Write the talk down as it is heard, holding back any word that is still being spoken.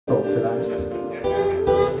So, vielleicht.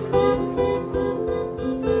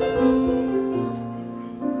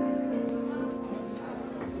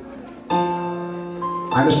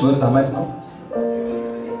 Eine Schnulze haben wir jetzt noch.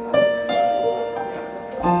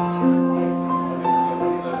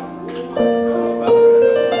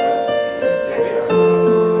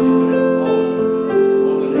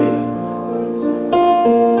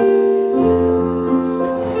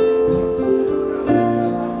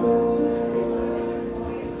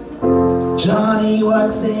 Johnny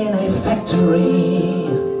works in a factory,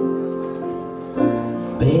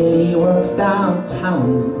 Billy works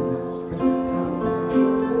downtown,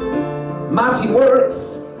 Marty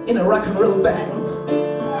works in a rock and roll band,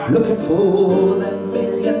 looking for that $1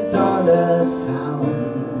 million sound.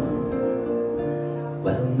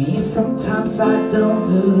 Well, me, sometimes I don't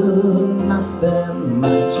do nothing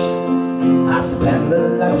much. I spend a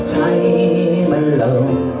lot of time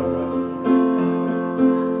alone.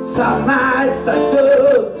 Some nights I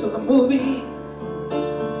go to the movies,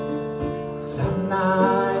 some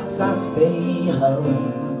nights I stay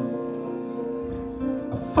home.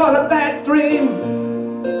 I follow that dream,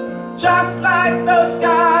 just like those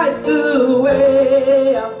guys do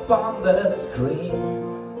way up on the screen.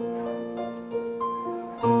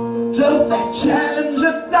 Drove that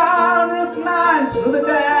Challenger down Route 9 through the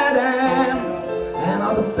dead ends and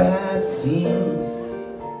all the bad scenes.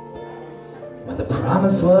 When the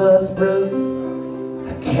promise was broke,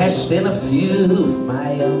 I cashed in a few of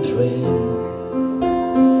my own dreams.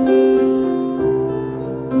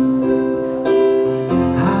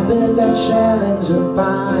 I built that Challenger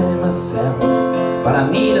by myself, but I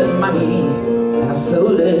needed money and I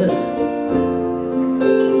sold it.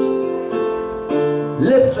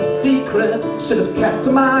 Lived a secret, should have kept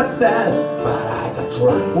to myself, but I got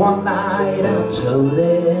drunk one night and I told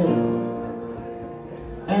it.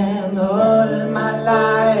 And all my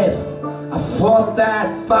life I fought that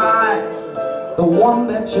fight, the one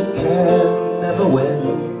that you can never win.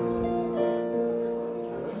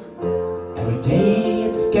 Every day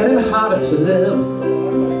it's getting harder to live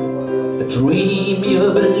the dream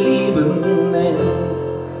you're believing in.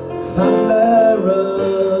 Thunder Road.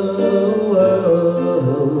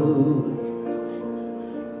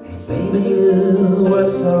 Hey baby, you were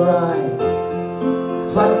so right.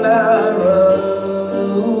 Thunder Road.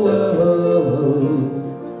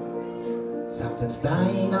 Something's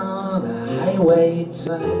dying on the highway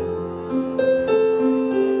tonight.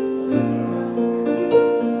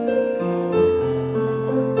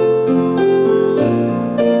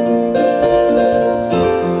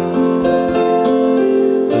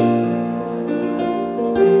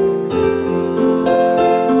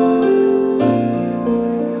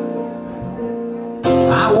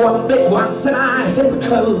 I won big once and I hit the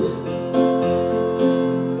coast,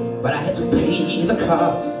 but I had to pay the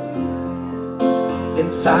cost.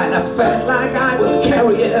 Inside I felt like I was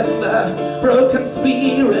carrying the broken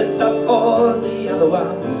spirits of all the other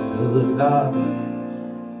ones who'd lost.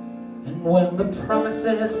 And when the promise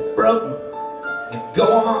is broken, you go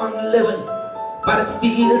on living, but it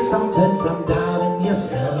steals something from down in your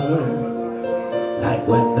soul. Like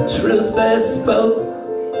when the truth is spoken,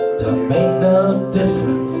 don't make no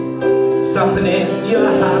difference, something in your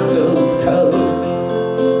heart goes cold.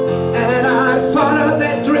 And I followed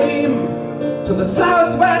that dream to the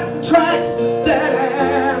southwest tracks, dead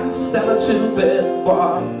ends, 7-2-bit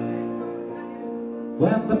bars.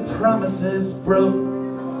 When the promises broke,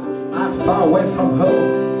 I'm far away from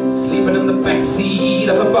home, sleeping in the backseat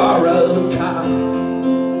of a borrowed car.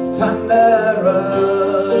 Thunder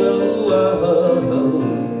Road,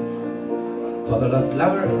 for the lost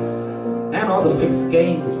lovers and all the fixed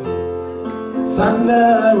games.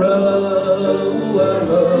 Thunder Road,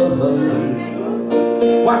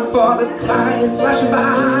 one for the tide slashing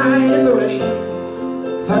by in the rain.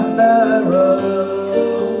 Thunder Road.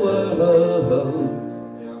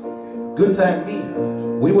 Good time me,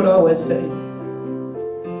 we would always say.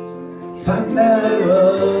 Thunder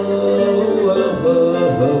Road.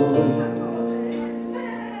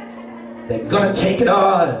 They're gonna take it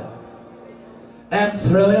all and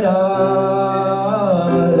throw it all